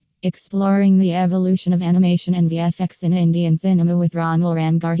Exploring the evolution of animation and VFX in Indian cinema with Romil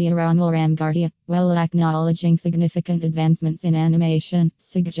Ramgarhia. Romil Ramgarhia, while acknowledging significant advancements in animation,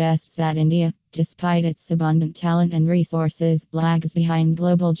 suggests that India, despite its abundant talent and resources, lags behind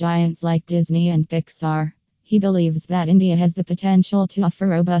global giants like Disney and Pixar. He believes that India has the potential to offer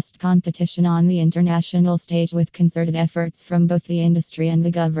robust competition on the international stage with concerted efforts from both the industry and the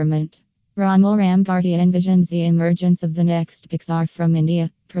government. Romil Ramgarhia envisions the emergence of the next Pixar from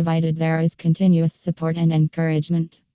India, provided there is continuous support and encouragement.